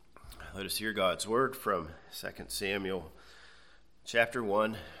Let us hear God's word from 2 Samuel chapter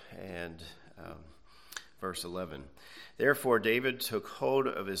 1 and verse 11. Therefore David took hold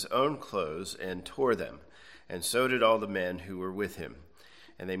of his own clothes and tore them, and so did all the men who were with him.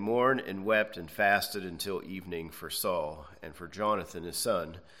 And they mourned and wept and fasted until evening for Saul and for Jonathan his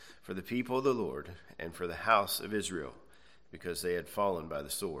son, for the people of the Lord, and for the house of Israel, because they had fallen by the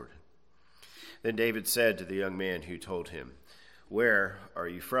sword. Then David said to the young man who told him, "Where are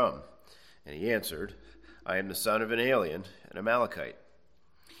you from?" And he answered, "I am the son of an alien, an Amalekite."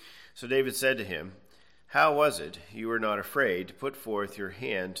 So David said to him, "How was it you were not afraid to put forth your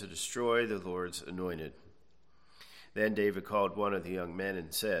hand to destroy the Lord's anointed?" Then David called one of the young men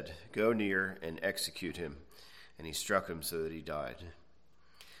and said, "Go near and execute him." And he struck him so that he died.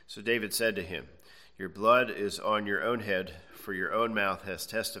 So David said to him, "Your blood is on your own head, for your own mouth has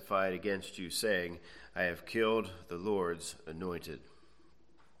testified against you, saying, 'I have killed the Lord's anointed.'"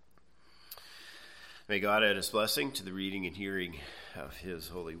 May God add his blessing to the reading and hearing of his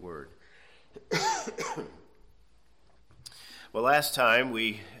holy word. Well, last time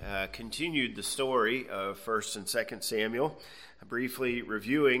we continued the story of 1 and 2 Samuel, briefly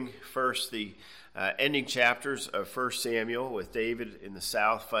reviewing first the ending chapters of 1 Samuel with David in the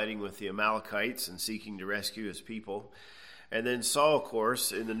south fighting with the Amalekites and seeking to rescue his people. And then Saul, of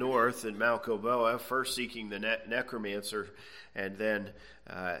course, in the north in Mount Gilboa, first seeking the necromancer and then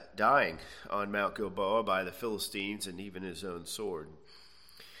dying on Mount Gilboa by the Philistines and even his own sword.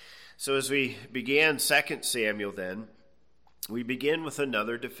 So as we began 2 Samuel then, we begin with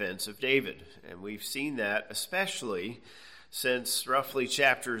another defense of David. And we've seen that especially since roughly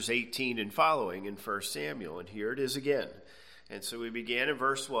chapters 18 and following in 1 Samuel. And here it is again. And so we began in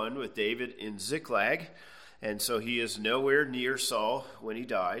verse 1 with David in Ziklag. And so he is nowhere near Saul when he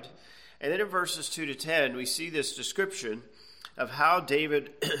died. And then in verses 2 to 10, we see this description of how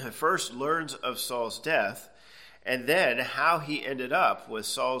David first learns of Saul's death, and then how he ended up with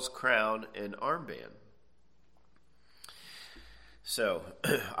Saul's crown and armband. So,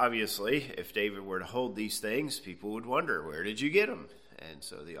 obviously, if David were to hold these things, people would wonder, where did you get them? And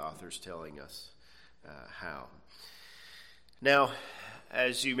so the author's telling us how. Now,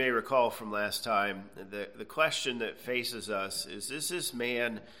 as you may recall from last time, the question that faces us is this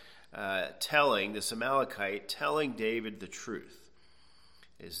man this Amalekite telling David the truth?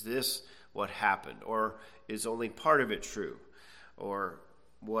 Is this what happened? Or is only part of it true? Or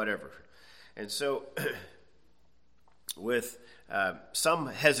whatever? And so, with some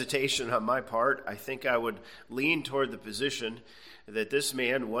hesitation on my part, I think I would lean toward the position that this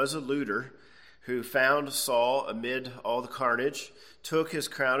man was a looter who found Saul amid all the carnage, took his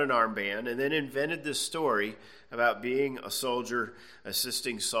crown and armband, and then invented this story about being a soldier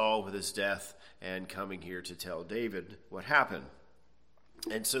assisting Saul with his death and coming here to tell David what happened.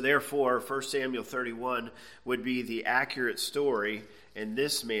 And so therefore, 1 Samuel 31 would be the accurate story, and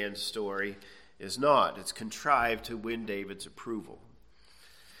this man's story is not. It's contrived to win David's approval.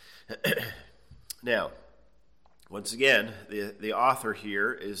 Now, once again, the author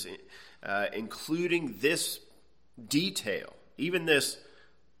here is including this detail, even this,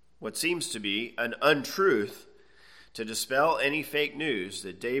 what seems to be an untruth, to dispel any fake news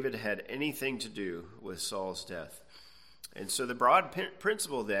that David had anything to do with Saul's death. And so the broad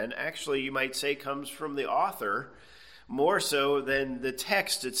principle then, actually you might say, comes from the author more so than the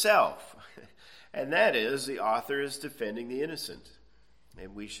text itself. And that is, the author is defending the innocent.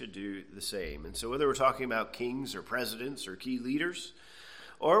 And we should do the same. And so whether we're talking about kings or presidents or key leaders,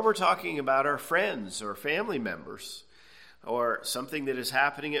 or we're talking about our friends or family members, or something that is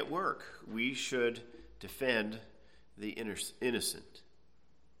happening at work, we should defend the innocent.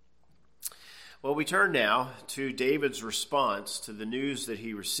 Well, we turn now to David's response to the news that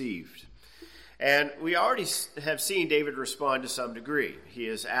he received. And we already have seen David respond to some degree. He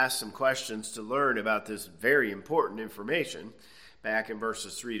has asked some questions to learn about this very important information back in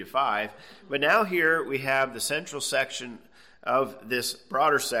verses 3 to 5. But now here we have the central section of this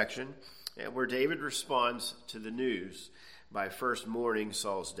broader section where David responds to the news by first mourning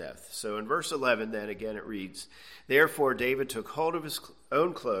Saul's death. So in verse 11, then again it reads, "Therefore David took hold of his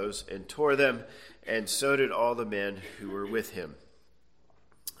own clothes and tore them, and so did all the men who were with him."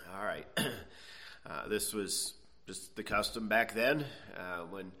 All right. This was just the custom back then.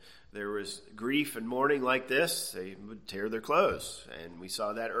 When there was grief and mourning like this, they would tear their clothes. And we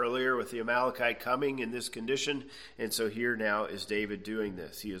saw that earlier with the Amalekite coming in this condition. And so here now is David doing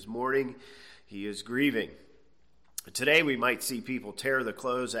this. He is mourning. He is grieving. Today we might see people tear the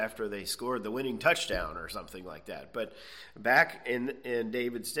clothes after they scored the winning touchdown or something like that. But back in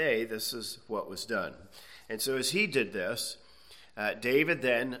David's day, this is what was done. And so as he did this, David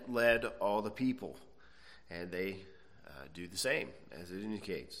then led all the people, and they do the same, as it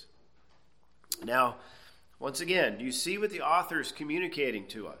indicates. Now, once again, do you see what the author is communicating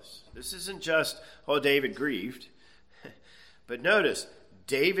to us? This isn't just, oh, David grieved. But notice,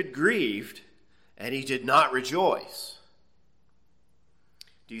 David grieved, and he did not rejoice.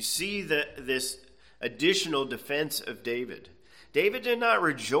 Do you see this additional defense of David? David did not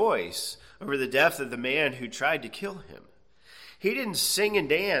rejoice over the death of the man who tried to kill him. He didn't sing and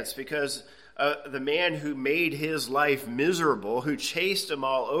dance because the man who made his life miserable, who chased him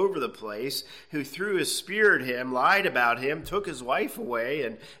all over the place, who threw his spear at him, lied about him, took his wife away,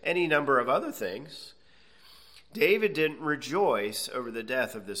 and any number of other things. David didn't rejoice over the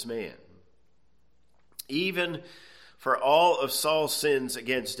death of this man. Even for all of Saul's sins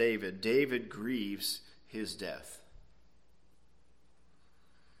against David, David grieves his death.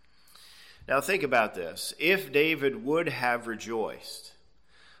 Now think about this. If David would have rejoiced,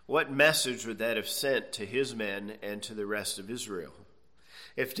 what message would that have sent to his men and to the rest of Israel?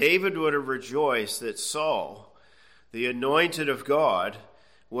 If David would have rejoiced that Saul, the anointed of God,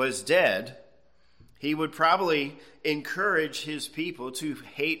 was dead, he would probably encourage his people to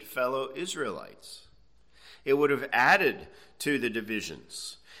hate fellow Israelites. It would have added to the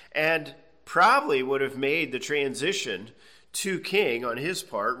divisions and probably would have made the transition to king on his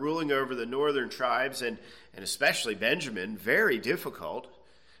part, ruling over the northern tribes and especially Benjamin, very difficult,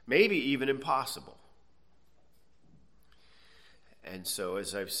 maybe even impossible. And so,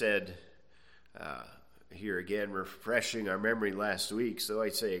 as I've said here again, refreshing our memory last week, so I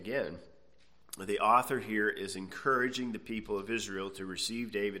say again, the author here is encouraging the people of Israel to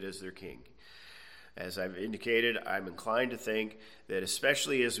receive David as their king. As I've indicated, I'm inclined to think that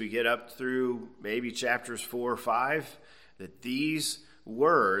especially as we get up through maybe chapters 4 or 5, that these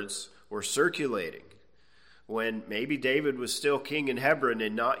words were circulating when maybe David was still king in Hebron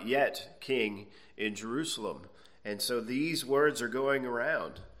and not yet king in Jerusalem. And so these words are going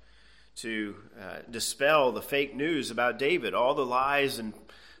around to dispel the fake news about David, all the lies and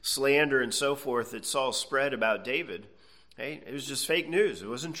slander and so forth that Saul spread about David. Hey, it was just fake news. It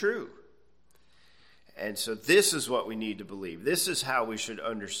wasn't true. And so this is what we need to believe. This is how we should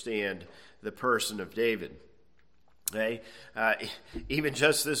understand the person of David. Okay? Even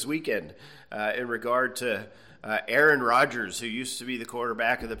just this weekend, in regard to Aaron Rodgers, who used to be the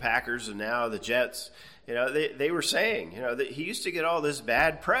quarterback of the Packers and now the Jets, they were saying, that he used to get all this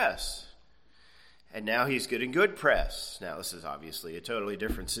bad press. And now he's getting good press. Now, this is obviously a totally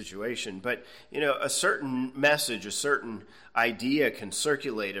different situation. But, a certain message, a certain idea can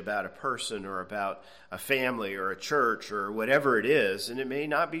circulate about a person or about a family or a church or whatever it is, and it may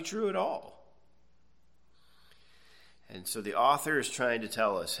not be true at all. And so the author is trying to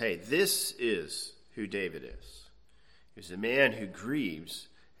tell us, hey, this is who David is. He's a man who grieves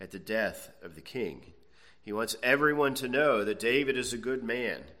at the death of the king. He wants everyone to know that David is a good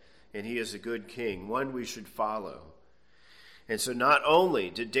man. And he is a good king, one we should follow. And so not only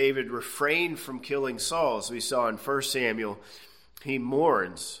did David refrain from killing Saul, as we saw in 1 Samuel, he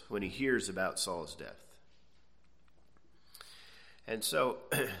mourns when he hears about Saul's death. And so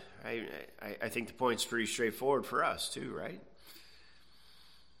I think the point's pretty straightforward for us too, right?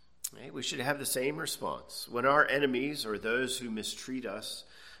 We should have the same response. When our enemies or those who mistreat us,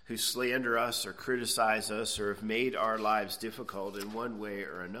 who slander us or criticize us or have made our lives difficult in one way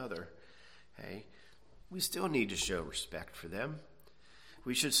or another, we still need to show respect for them.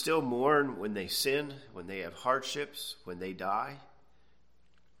 We should still mourn when they sin, when they have hardships, when they die.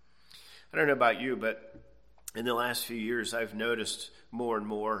 I don't know about you, but in the last few years, I've noticed more and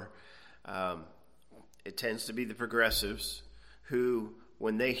more, it tends to be the progressives who,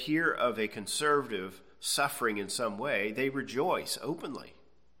 when they hear of a conservative suffering in some way, they rejoice openly.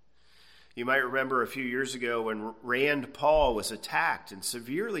 You might remember a few years ago when Rand Paul was attacked and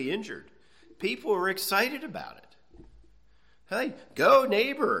severely injured. People were excited about it. Hey, go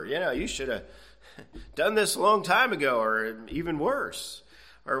neighbor. You should have done this a long time ago, or even worse.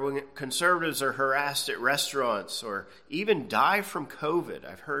 Or when conservatives are harassed at restaurants or even die from COVID,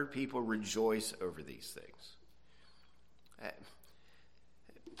 I've heard people rejoice over these things.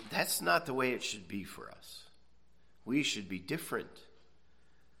 That's not the way it should be for us. We should be different.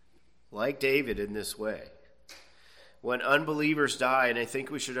 Like David in this way. When unbelievers die, and I think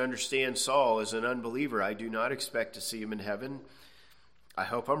we should understand Saul as an unbeliever, I do not expect to see him in heaven. I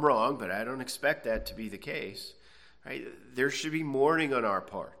hope I'm wrong, but I don't expect that to be the case. Right? There should be mourning on our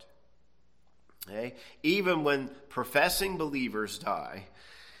part. Okay? Even when professing believers die,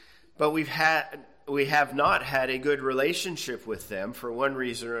 but we have not had a good relationship with them for one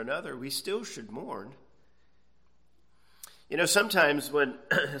reason or another, we still should mourn. Sometimes when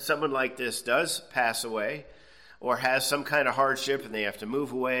someone like this does pass away or has some kind of hardship and they have to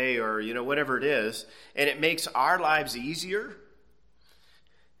move away or, whatever it is, and it makes our lives easier,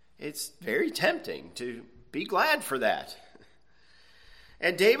 it's very tempting to be glad for that.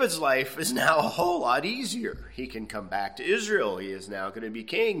 And David's life is now a whole lot easier. He can come back to Israel. He is now going to be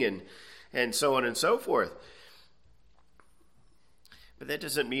king and so on and so forth. But that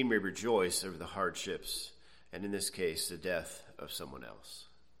doesn't mean we rejoice over the hardships, and in this case, the death of someone else.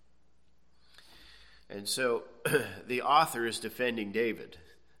 And so the author is defending David.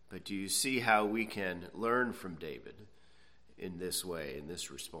 But do you see how we can learn from David in this way, in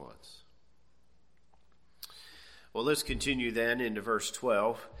this response? Well, let's continue then into verse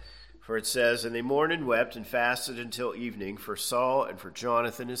 12. For it says, And they mourned and wept and fasted until evening for Saul and for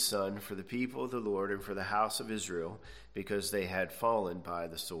Jonathan his son, for the people of the Lord and for the house of Israel, because they had fallen by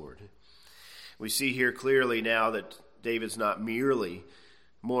the sword. We see here clearly now that David's not merely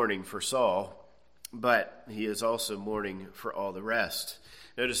mourning for Saul, but he is also mourning for all the rest.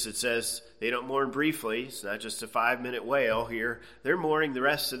 Notice it says they don't mourn briefly. It's not just a 5-minute wail here. They're mourning the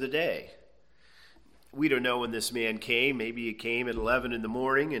rest of the day. We don't know when this man came. Maybe he came at 11 in the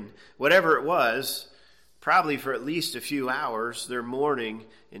morning, and whatever it was, probably for at least a few hours, they're mourning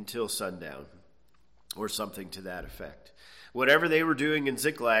until sundown, or something to that effect. Whatever they were doing in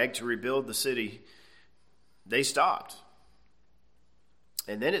Ziklag to rebuild the city, they stopped.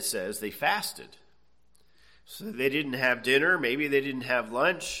 And then it says they fasted. So they didn't have dinner, maybe they didn't have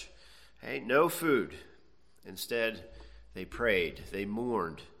lunch. Hey, no food. Instead, they prayed, they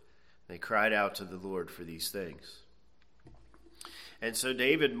mourned. They cried out to the Lord for these things. And so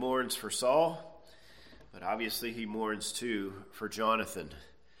David mourns for Saul, but obviously he mourns too for Jonathan.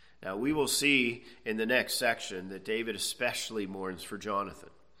 Now we will see in the next section that David especially mourns for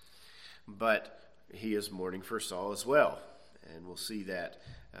Jonathan. But he is mourning for Saul as well. And we'll see that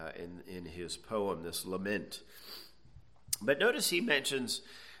in his poem, this lament. But notice he mentions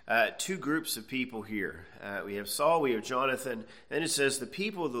two groups of people here. We have Saul, we have Jonathan. Then it says the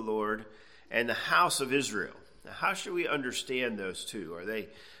people of the Lord and the house of Israel. Now, how should we understand those two? Are they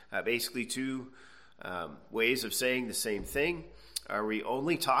basically two ways of saying the same thing? Are we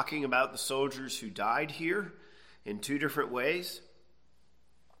only talking about the soldiers who died here in two different ways?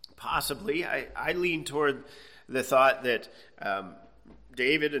 Possibly. I lean toward the thought that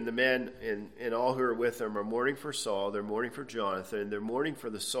David and the men and all who are with him are mourning for Saul, they're mourning for Jonathan, they're mourning for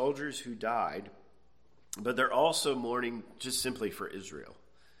the soldiers who died, but they're also mourning just simply for Israel.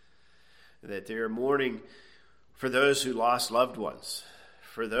 That they're mourning for those who lost loved ones,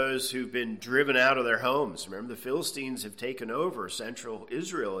 for those who've been driven out of their homes. Remember, the Philistines have taken over central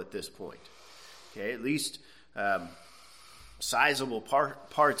Israel at this point. Okay, at least sizable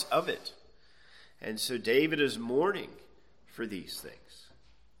parts of it. And so David is mourning for these things.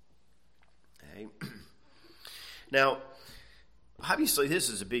 Okay. Now, obviously this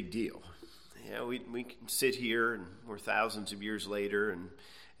is a big deal. We can sit here and we're thousands of years later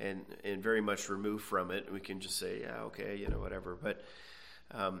and very much removed from it. And we can just say, yeah, okay, whatever. But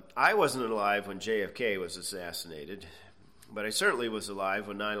I wasn't alive when JFK was assassinated, but I certainly was alive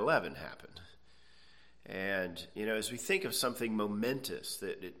when 9/11 happened. And, as we think of something momentous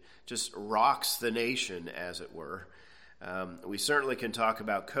that it just rocks the nation, as it were, we certainly can talk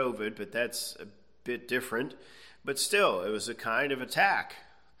about COVID, but that's a bit different. But still, it was a kind of attack.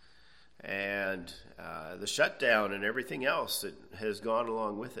 And the shutdown and everything else that has gone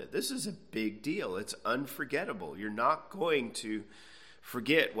along with it. This is a big deal. It's unforgettable. You're not going to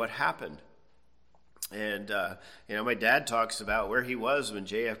forget what happened. And, my dad talks about where he was when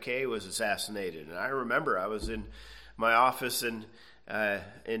JFK was assassinated. And I remember I was in my office in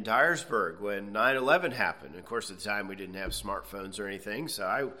Dyersburg when 9/11 happened. Of course, at the time we didn't have smartphones or anything,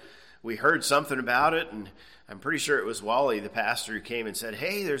 so we heard something about it, and I'm pretty sure it was Wally, the pastor, who came and said,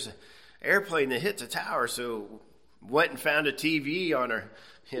 hey, there's an airplane that hit the tower. So went and found a TV on our,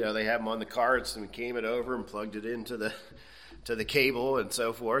 they have them on the carts, and we came it over and plugged it into the cable and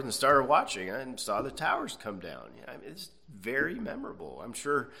so forth, and started watching and saw the towers come down. It's very memorable. I'm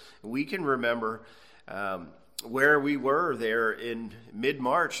sure we can remember where we were there in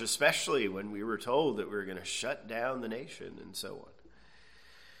mid-March, especially when we were told that we were going to shut down the nation and so on.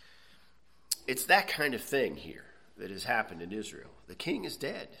 It's that kind of thing here that has happened in Israel. The king is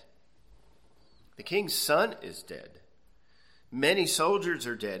dead. The king's son is dead. Many soldiers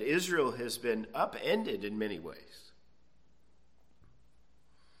are dead. Israel has been upended in many ways.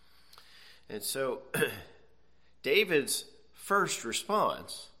 And so David's first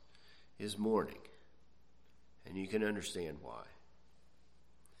response is mourning. And you can understand why.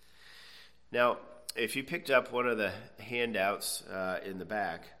 Now, if you picked up one of the handouts in the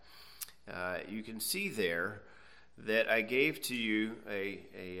back, you can see there that I gave to you a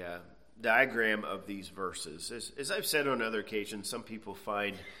diagram of these verses. As I've said on other occasions, some people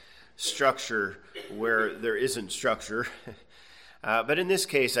find structure where there isn't structure. But in this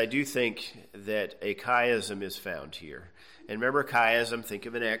case, I do think that a chiasm is found here. And remember chiasm, think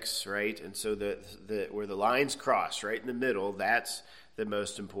of an X, right? And so where the lines cross, right in the middle, that's the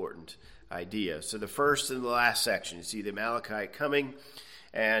most important idea. So the first and the last section, you see the Amalekite coming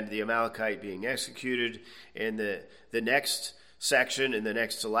and the Amalekite being executed. In the next section and the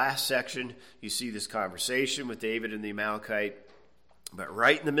next to last section, you see this conversation with David and the Amalekite. But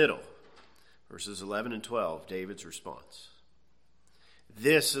right in the middle, verses 11 and 12, David's response.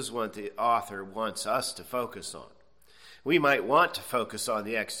 This is what the author wants us to focus on. We might want to focus on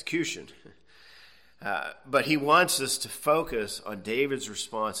the execution, but he wants us to focus on David's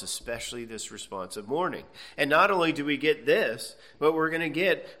response, especially this response of mourning. And not only do we get this, but we're going to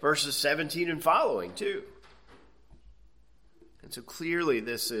get verses 17 and following too. And so clearly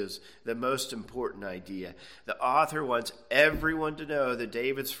this is the most important idea. The author wants everyone to know that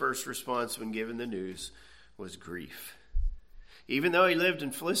David's first response when given the news was grief. Even though he lived in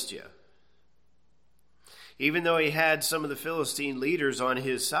Philistia, even though he had some of the Philistine leaders on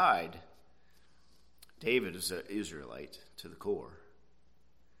his side, David is an Israelite to the core.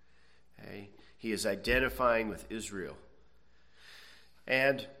 Okay? He is identifying with Israel.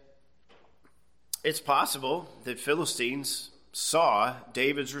 And it's possible that Philistines saw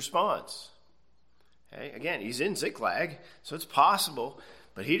David's response. Okay? Again, he's in Ziklag, so it's possible,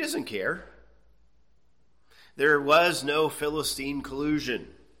 but he doesn't care. There was no Philistine collusion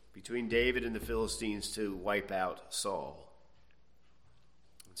between David and the Philistines to wipe out Saul.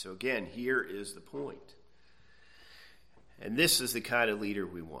 And so again, here is the point. And this is the kind of leader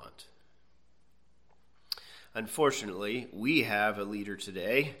we want. Unfortunately, we have a leader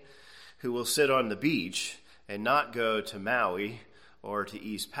today who will sit on the beach and not go to Maui or to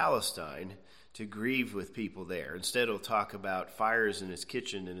East Palestine to grieve with people there. Instead, he'll talk about fires in his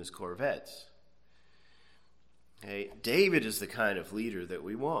kitchen and his Corvettes. Okay, David is the kind of leader that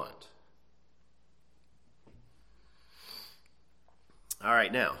we want. All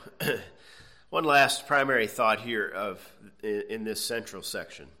right, now, one last primary thought here in this central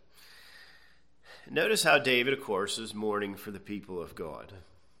section. Notice how David, of course, is mourning for the people of God.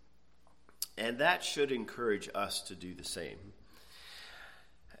 And that should encourage us to do the same.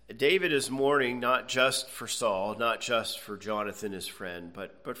 David is mourning not just for Saul, not just for Jonathan, his friend,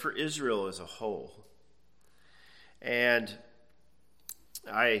 but for Israel as a whole. And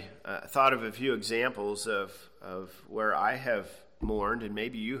I thought of a few examples of where I have mourned, and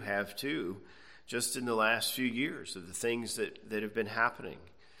maybe you have too, just in the last few years, of the things that have been happening.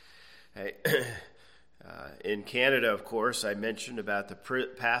 In Canada, of course, I mentioned about the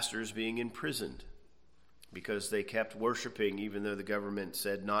pastors being imprisoned because they kept worshiping even though the government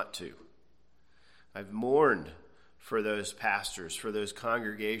said not to. I've mourned for those pastors, for those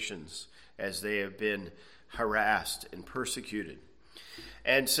congregations, as they have been harassed and persecuted.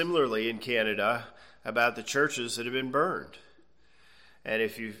 And similarly in Canada, about the churches that have been burned. And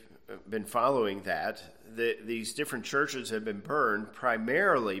if you've been following that, these different churches have been burned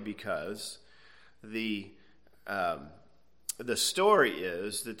primarily because the story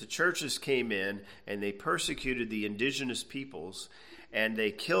is that the churches came in and they persecuted the indigenous peoples, and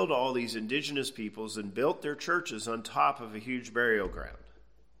they killed all these indigenous peoples and built their churches on top of a huge burial ground.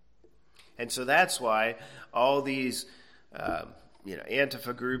 And so that's why all these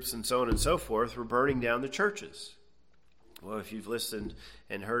Antifa groups and so on and so forth were burning down the churches. Well, if you've listened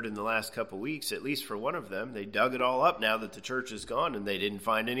and heard in the last couple of weeks, at least for one of them, they dug it all up now that the church is gone and they didn't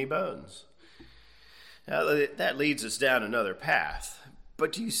find any bones. Now, that leads us down another path.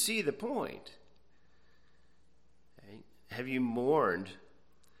 But do you see the point? Okay. Have you mourned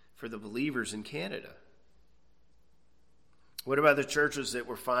for the believers in Canada? What about the churches that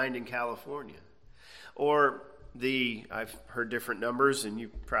were fined in California? Or I've heard different numbers, and you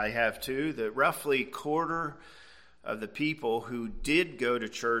probably have too, the roughly quarter of the people who did go to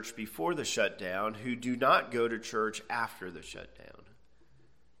church before the shutdown who do not go to church after the shutdown.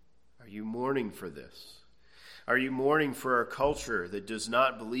 Are you mourning for this? Are you mourning for a culture that does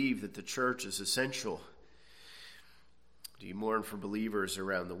not believe that the church is essential? Do you mourn for believers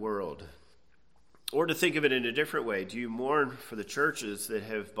around the world? Or to think of it in a different way, do you mourn for the churches that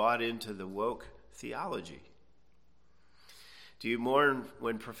have bought into the woke theology? Do you mourn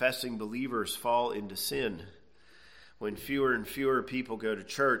when professing believers fall into sin, when fewer and fewer people go to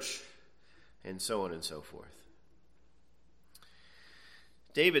church, and so on and so forth?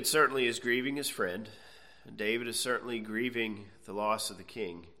 David certainly is grieving his friend, and David is certainly grieving the loss of the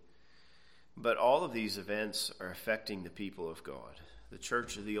king. But all of these events are affecting the people of God, the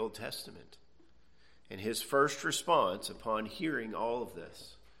church of the Old Testament. And his first response upon hearing all of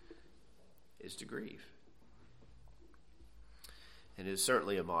this is to grieve. And it is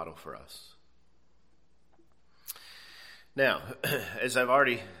certainly a model for us. Now, as I've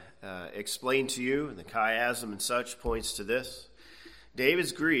already explained to you, and the chiasm and such points to this,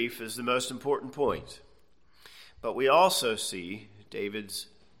 David's grief is the most important point. But we also see David's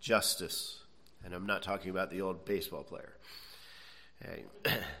justice. And I'm not talking about the old baseball player. Okay.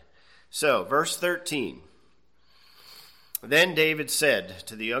 So, verse 13. Then David said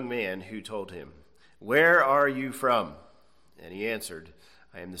to the young man who told him, "Where are you from?" And he answered,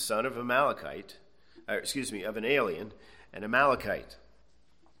 "I am the son of of an alien, an Amalekite."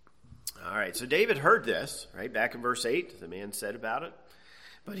 All right, so David heard this, right, back in verse 8, the man said about it,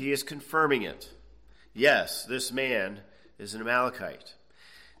 but he is confirming it. Yes, this man is an Amalekite.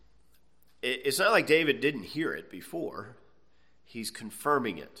 It's not like David didn't hear it before. He's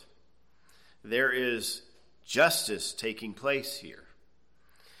confirming it. There is justice taking place here.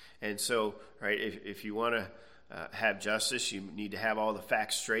 And so, right, if you want to have justice, you need to have all the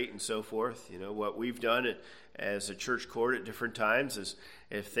facts straight and so forth. You know, what we've done as a church court at different times is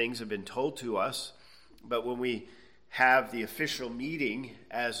if things have been told to us, but when we have the official meeting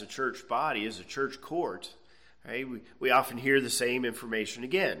as a church body, as a church court, right, we often hear the same information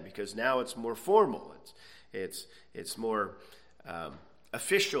again because now it's more formal. It's more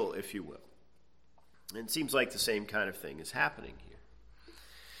official, if you will. And it seems like the same kind of thing is happening here.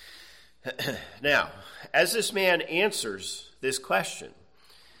 Now, as this man answers this question,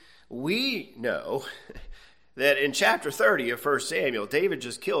 we know that in chapter 30 of 1 Samuel, David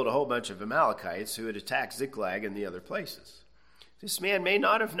just killed a whole bunch of Amalekites who had attacked Ziklag and the other places. This man may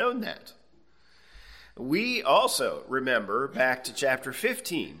not have known that. We also remember back to chapter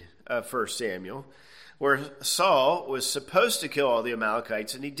 15 of 1 Samuel, where Saul was supposed to kill all the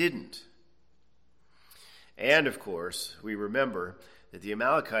Amalekites and he didn't. And, of course, we remember that the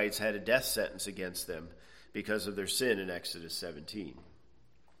Amalekites had a death sentence against them because of their sin in Exodus 17.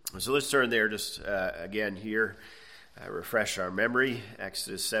 So let's turn there just again here, refresh our memory.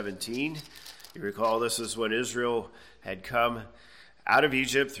 Exodus 17. You recall this is when Israel had come out of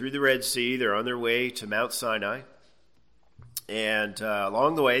Egypt through the Red Sea. They're on their way to Mount Sinai. And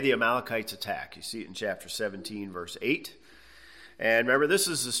along the way, the Amalekites attack. You see it in chapter 17, verse 8. And remember, this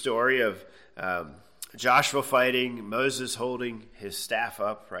is the story of Joshua fighting, Moses holding his staff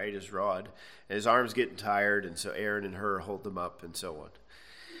up, right, his rod, and his arms getting tired, and so Aaron and Hur hold them up, and so on.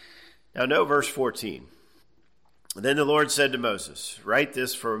 Now note verse 14. Then the Lord said to Moses, "Write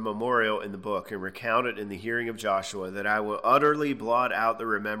this for a memorial in the book, and recount it in the hearing of Joshua, that I will utterly blot out the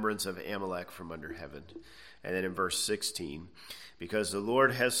remembrance of Amalek from under heaven." And then in verse 16, "Because the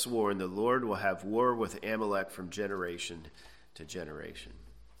Lord has sworn, the Lord will have war with Amalek from generation to generation."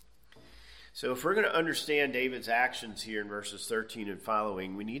 So if we're going to understand David's actions here in verses 13 and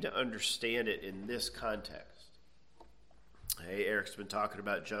following, we need to understand it in this context. Hey, Eric's been talking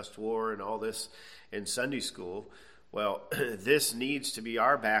about just war and all this in Sunday school. Well, this needs to be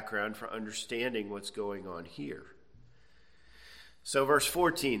our background for understanding what's going on here. So verse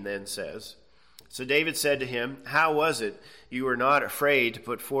 14 then says, "So David said to him, 'How was it you were not afraid to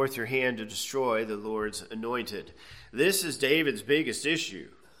put forth your hand to destroy the Lord's anointed?'" This is David's biggest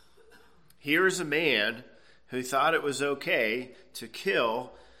issue. Here is a man who thought it was okay to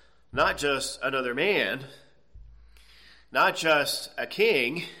kill not just another man, not just a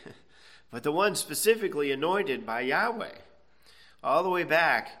king, but the one specifically anointed by Yahweh, all the way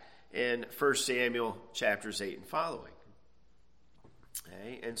back in 1 Samuel chapters 8 and following.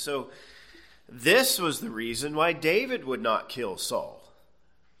 Okay? And so this was the reason why David would not kill Saul.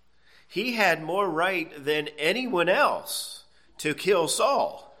 He had more right than anyone else to kill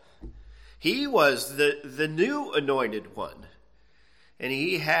Saul. He was the new anointed one. And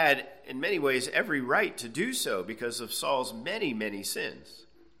he had, in many ways, every right to do so because of Saul's many, many sins.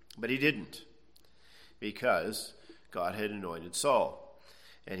 But he didn't, because God had anointed Saul.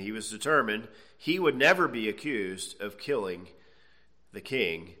 And he was determined he would never be accused of killing the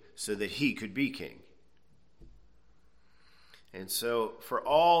king so that he could be king. And so, for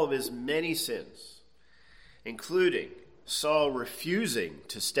all of his many sins, including Saul refusing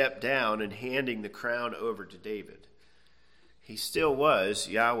to step down and handing the crown over to David, he still was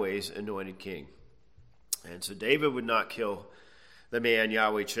Yahweh's anointed king. And so David would not kill the man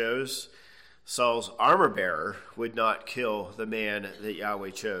Yahweh chose. Saul's armor bearer would not kill the man that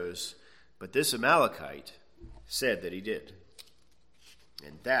Yahweh chose. But this Amalekite said that he did.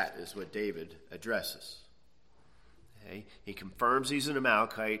 And that is what David addresses. Okay? He confirms he's an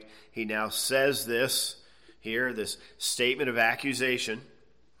Amalekite. He now says this here, this statement of accusation.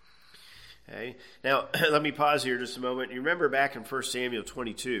 Okay? Now, let me pause here just a moment. You remember back in 1 Samuel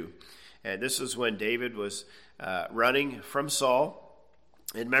 22, and this is when David was running from Saul.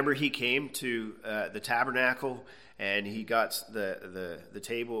 And remember, he came to the tabernacle, and he got the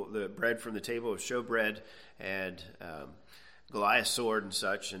table, the bread from the table of showbread, and Goliath's sword and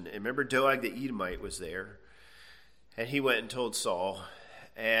such. And remember, Doeg the Edomite was there, and he went and told Saul,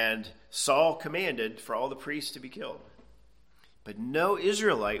 and Saul commanded for all the priests to be killed. But no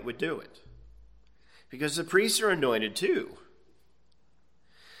Israelite would do it, because the priests are anointed too.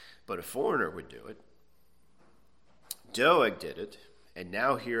 But a foreigner would do it. Doeg did it, and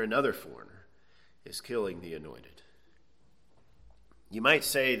now here another foreigner is killing the anointed. You might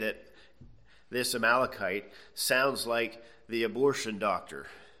say that this Amalekite sounds like the abortion doctor,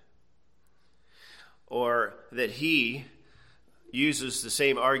 or that he uses the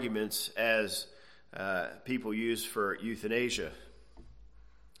same arguments as people use for euthanasia.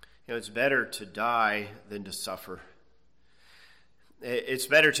 You know, it's better to die than to suffer. It's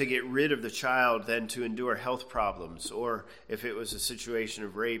better to get rid of the child than to endure health problems, or if it was a situation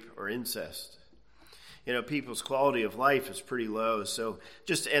of rape or incest. You know, people's quality of life is pretty low, so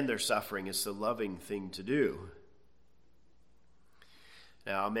just to end their suffering is the loving thing to do.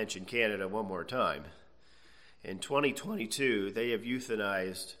 Now, I'll mention Canada one more time. In 2022, they have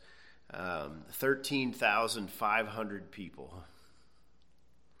euthanized 13,500 people.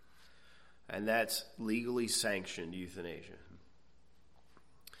 And that's legally sanctioned euthanasia.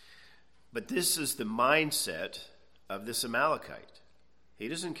 But this is the mindset of this Amalekite. He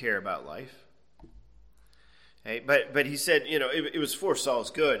doesn't care about life. Hey, but he said, you know, it was for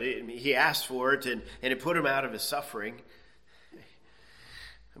Saul's good. He asked for it, and it put him out of his suffering.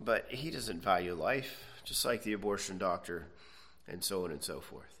 But he doesn't value life, just like the abortion doctor, and so on and so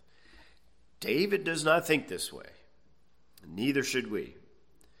forth. David does not think this way. Neither should we.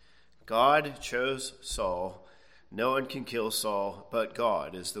 God chose Saul. No one can kill Saul but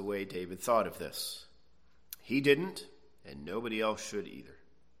God, is the way David thought of this. He didn't, and nobody else should either.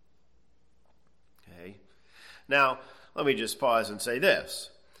 Okay? Now, let me just pause and say this.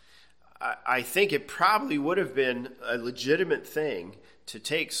 I think it probably would have been a legitimate thing to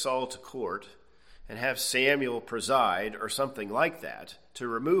take Saul to court and have Samuel preside or something like that to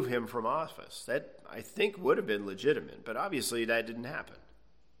remove him from office. That, I think, would have been legitimate, but obviously that didn't happen.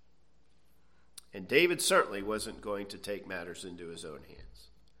 And David certainly wasn't going to take matters into his own hands.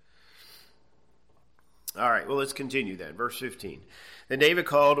 All right, well, let's continue then. Verse 15. Then David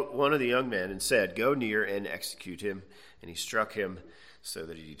called one of the young men and said, "Go near and execute him." And he struck him so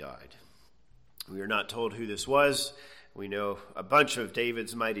that he died. We are not told who this was. We know a bunch of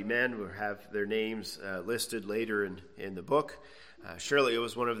David's mighty men will have their names listed later in the book. Surely it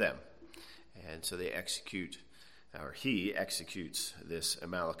was one of them. And so they execute, or he executes this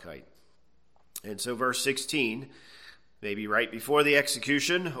Amalekite. And so verse 16, maybe right before the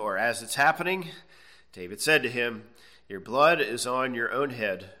execution or as it's happening, David said to him, "Your blood is on your own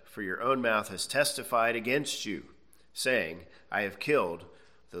head, for your own mouth has testified against you, saying, I have killed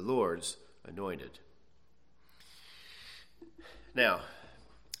the Lord's anointed." Now,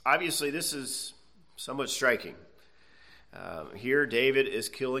 obviously this is somewhat striking. Here David is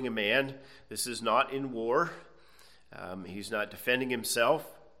killing a man. This is not in war. He's not defending himself.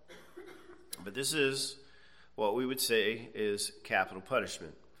 But this is what we would say is capital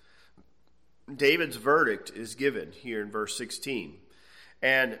punishment. David's verdict is given here in verse 16.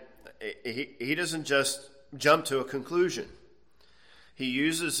 And he doesn't just jump to a conclusion. He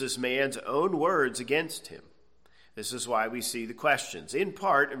uses this man's own words against him. This is why we see the questions, in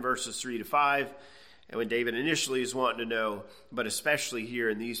part in verses 3 to 5, and when David initially is wanting to know, but especially here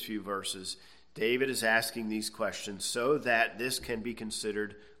in these few verses, David is asking these questions so that this can be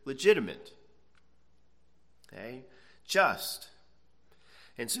considered legitimate. Okay? Just.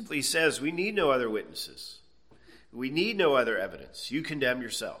 And simply says, we need no other witnesses. We need no other evidence. You condemn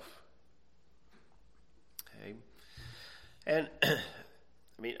yourself. Okay? And,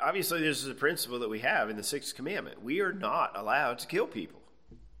 I mean, obviously this is a principle that we have in the Sixth Commandment. We are not allowed to kill people.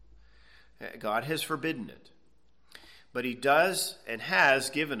 God has forbidden it. But he does and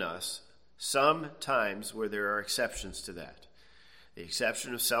has given us some times where there are exceptions to that. The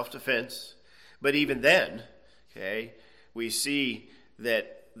exception of self-defense. But even then, okay, we see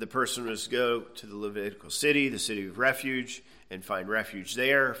that the person was to go to the Levitical city, the city of refuge, and find refuge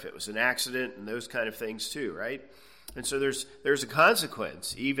there if it was an accident and those kind of things too, right? And so there's a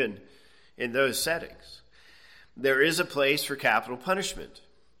consequence even in those settings. There is a place for capital punishment,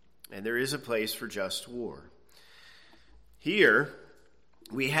 and there is a place for just war. Here,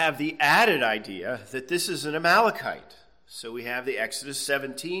 we have the added idea that this is an Amalekite. So we have the Exodus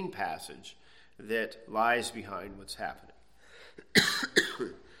 17 passage that lies behind what's happening.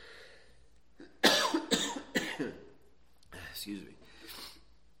 Excuse me.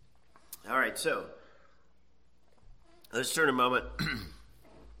 All right, so let's turn a moment,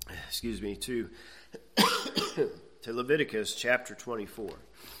 to Leviticus chapter 24.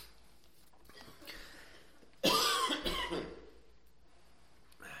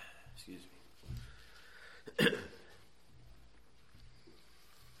 Excuse me.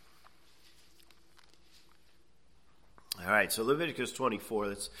 All right, so Leviticus 24,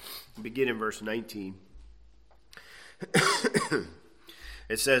 let's begin in verse 19.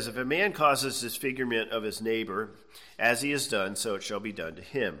 It says, if a man causes disfigurement of his neighbor, as he has done, so it shall be done to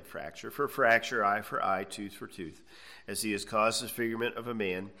him. Fracture for fracture, eye for eye, tooth for tooth. As he has caused disfigurement of a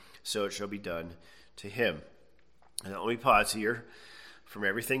man, so it shall be done to him. Now, let me pause here. From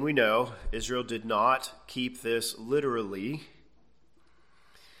everything we know, Israel did not keep this literally.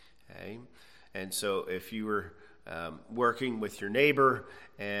 Okay? And so if you were working with your neighbor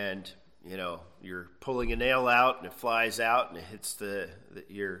and you're pulling a nail out and it flies out and it hits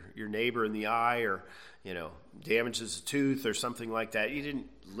your neighbor in the eye, or damages a tooth or something like that, you didn't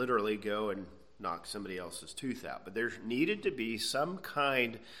literally go and knock somebody else's tooth out. But there needed to be some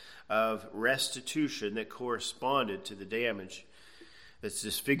kind of restitution that corresponded to the damage. That's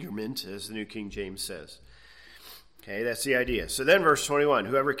disfigurement, as the New King James says. Okay, that's the idea. So then verse 21,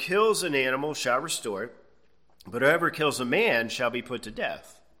 whoever kills an animal shall restore it, but whoever kills a man shall be put to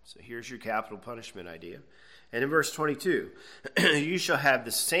death. So here's your capital punishment idea. And in verse 22, you shall have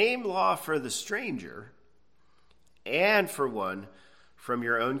the same law for the stranger and for one from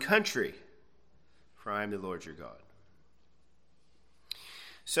your own country, for I am the Lord your God.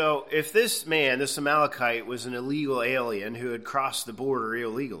 So if this man, this Amalekite, was an illegal alien who had crossed the border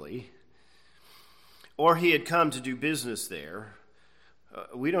illegally, or he had come to do business there,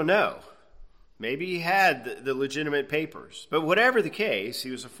 we don't know. Maybe he had the legitimate papers. But whatever the case,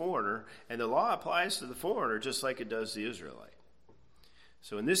 he was a foreigner, and the law applies to the foreigner just like it does the Israelite.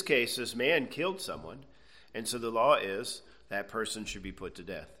 So in this case, this man killed someone, and so the law is that person should be put to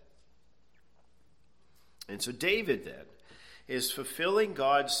death. And so David then is fulfilling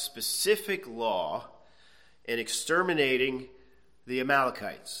God's specific law in exterminating the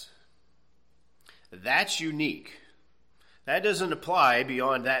Amalekites. That's unique. That doesn't apply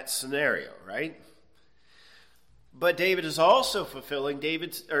beyond that scenario, right? But David is also fulfilling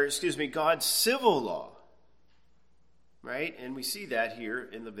God's civil law, right? And we see that here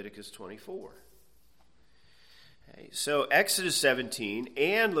in Leviticus 24. Okay, so Exodus 17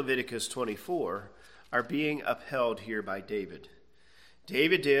 and Leviticus 24 are being upheld here by David.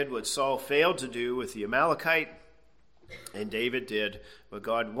 David did what Saul failed to do with the Amalekite, and David did what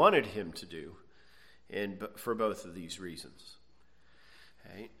God wanted him to do. And for both of these reasons.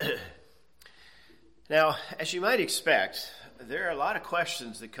 Okay. Now, as you might expect, there are a lot of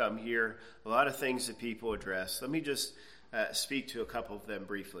questions that come here, a lot of things that people address. Let me just speak to a couple of them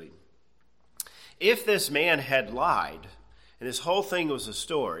briefly. If this man had lied, and this whole thing was a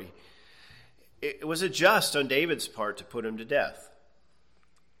story, was it just on David's part to put him to death?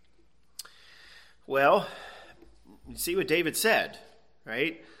 Well, you see what David said,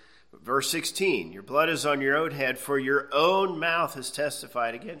 right? Verse 16, your blood is on your own head, for your own mouth has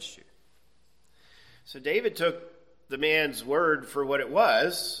testified against you. So David took the man's word for what it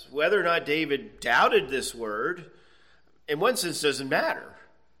was. Whether or not David doubted this word, in one sense, doesn't matter.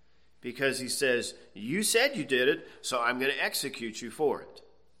 Because he says, you said you did it, so I'm going to execute you for it.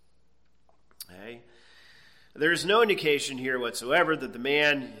 Okay? There's no indication here whatsoever that the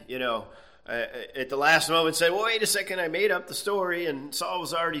man, at the last moment said, well, wait a second, I made up the story and Saul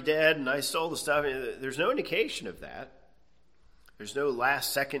was already dead and I stole the stuff. There's no indication of that. There's no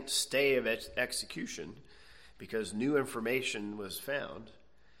last second stay of execution because new information was found.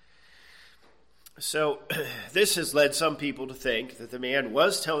 So this has led some people to think that the man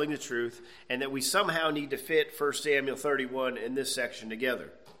was telling the truth and that we somehow need to fit 1 Samuel 31 in this section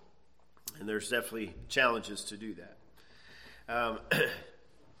together. And there's definitely challenges to do that.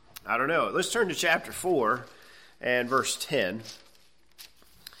 I don't know. Let's turn to chapter 4 and verse 10,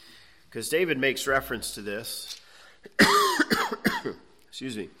 because David makes reference to this.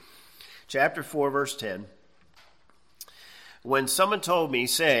 Excuse me. Chapter 4, verse 10. When someone told me,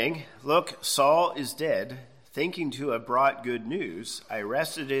 saying, look, Saul is dead, thinking to have brought good news, I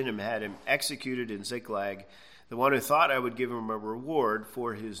arrested him and had him executed in Ziklag, the one who thought I would give him a reward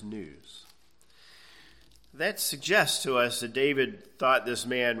for his news. that suggests to us that David thought this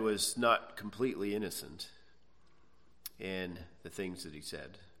man was not completely innocent in the things that he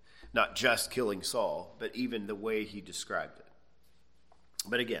said. Not just killing Saul, but even the way he described it.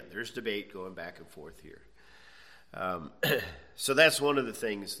 But again, there's debate going back and forth here. So that's one of the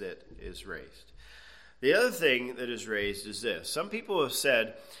things that is raised. The other thing that is raised is this. Some people have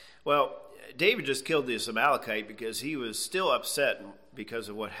said, well, David just killed this Amalekite because he was still upset because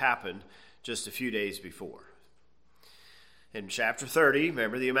of what happened just a few days before. In chapter 30,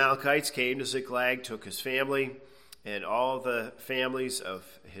 remember the Amalekites came to Ziklag, took his family and all the families of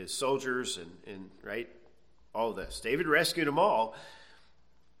his soldiers and right, all this. David rescued them all,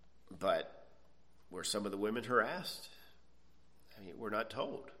 but were some of the women harassed? I mean, we're not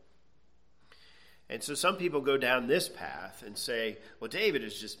told. And so some people go down this path and say, well, David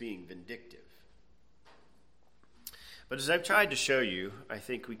is just being vindictive. But as I've tried to show you, I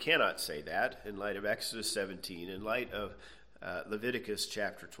think we cannot say that in light of Exodus 17, in light of Leviticus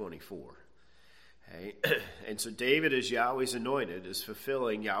chapter 24. Okay? And so David, as Yahweh's anointed, is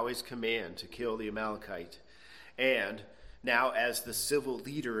fulfilling Yahweh's command to kill the Amalekite. And now as the civil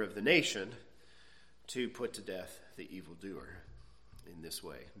leader of the nation, to put to death the evildoer in this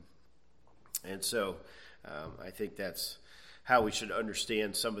way. And so I think that's how we should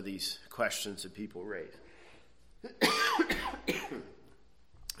understand some of these questions that people raise.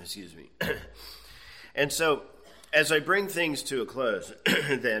 Excuse me. And so as I bring things to a close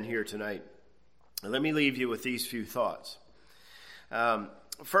then here tonight, let me leave you with these few thoughts.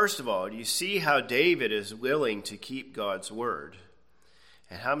 First of all, do you see how David is willing to keep God's word?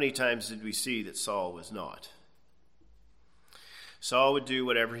 And how many times did we see that Saul was not? Saul would do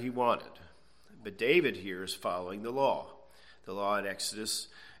whatever he wanted. But David here is following the law in Exodus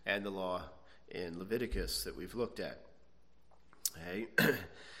and the law in Leviticus that we've looked at. Okay.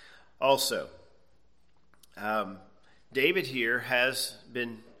 Also, David here has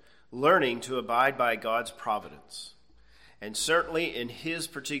been learning to abide by God's providence. And certainly in his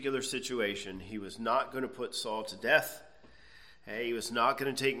particular situation, he was not going to put Saul to death. He was not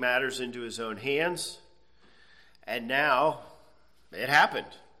going to take matters into his own hands. And now it happened.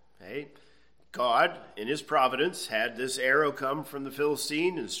 God, in his providence, had this arrow come from the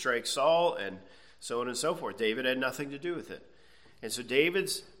Philistine and strike Saul and so on and so forth. David had nothing to do with it. And so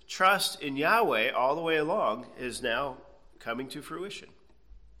David's trust in Yahweh all the way along is now coming to fruition.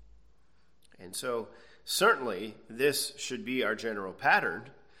 And so certainly this should be our general pattern.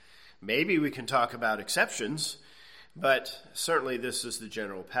 Maybe we can talk about exceptions, but certainly this is the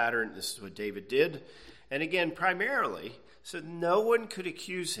general pattern. This is what David did. And again, primarily, so no one could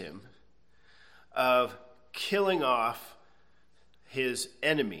accuse him of killing off his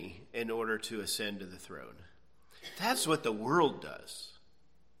enemy in order to ascend to the throne. That's what the world does.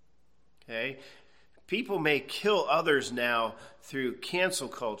 Okay? People may kill others now through cancel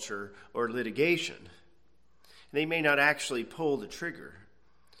culture or litigation. They may not actually pull the trigger.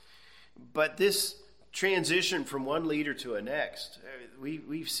 But this transition from one leader to a next,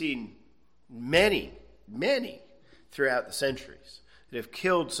 we've seen many throughout the centuries that have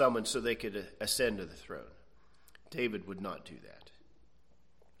killed someone so they could ascend to the throne. David would not do that.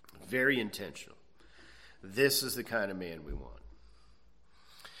 Very intentional. This is the kind of man we want.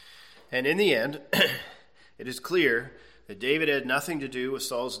 And in the end, it is clear that David had nothing to do with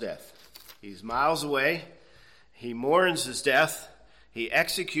Saul's death. He's miles away. He mourns his death. He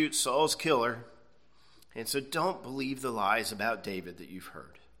executes Saul's killer. And so don't believe the lies about David that you've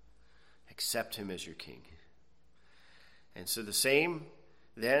heard. Accept him as your king. And so the same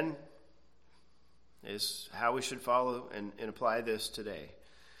then is how we should follow and apply this today.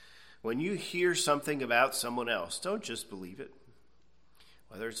 When you hear something about someone else, don't just believe it.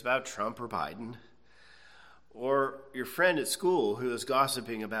 Whether it's about Trump or Biden, or your friend at school who is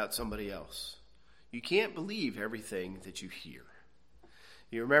gossiping about somebody else. You can't believe everything that you hear.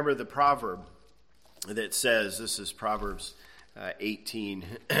 You remember the proverb that says, this is Proverbs 18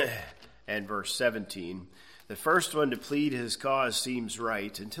 and verse 17, the first one to plead his cause seems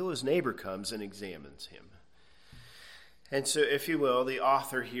right until his neighbor comes and examines him. And so, if you will, the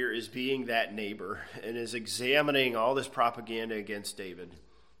author here is being that neighbor and is examining all this propaganda against David.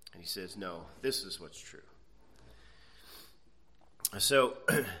 And he says, no, this is what's true. So,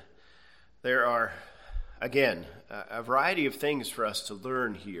 there are, again, a variety of things for us to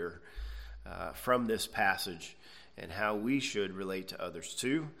learn here from this passage and how we should relate to others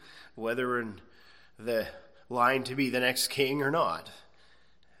too, whether we're in the line to be the next king or not.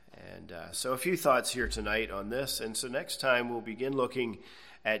 And so a few thoughts here tonight on this. And so next time we'll begin looking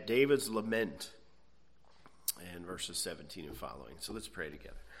at David's lament in verses 17 and following. So let's pray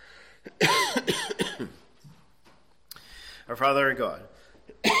together. Our Father and God,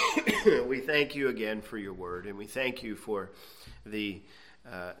 we thank you again for your word, and we thank you for the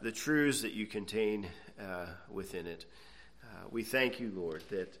truths that you contain within it. We thank you, Lord,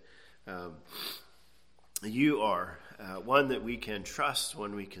 that you are one that we can trust,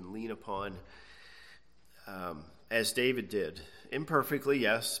 one we can lean upon, as David did. Imperfectly,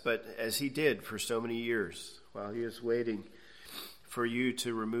 yes, but as he did for so many years while he was waiting for you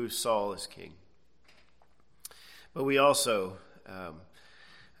to remove Saul as king. But we also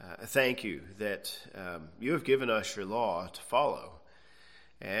thank you that you have given us your law to follow.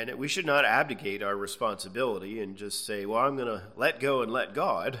 And we should not abdicate our responsibility and just say, well, I'm going to let go and let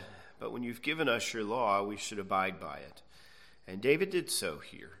God. But when you've given us your law, we should abide by it. And David did so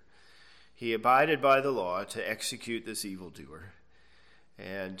here. He abided by the law to execute this evildoer.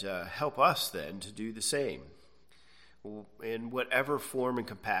 And help us then to do the same in whatever form and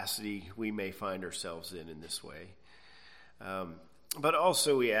capacity we may find ourselves in this way. But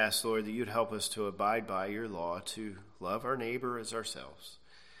also we ask, Lord, that you'd help us to abide by your law, to love our neighbor as ourselves,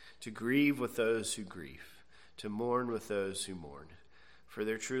 to grieve with those who grieve, to mourn with those who mourn. For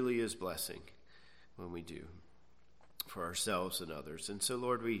there truly is blessing when we do, for ourselves and others. And so,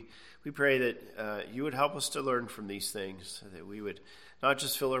 Lord, we pray that you would help us to learn from these things, that we would not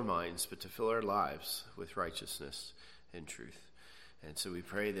just fill our minds, but to fill our lives with righteousness and truth. And so we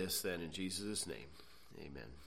pray this then in Jesus' name. Amen.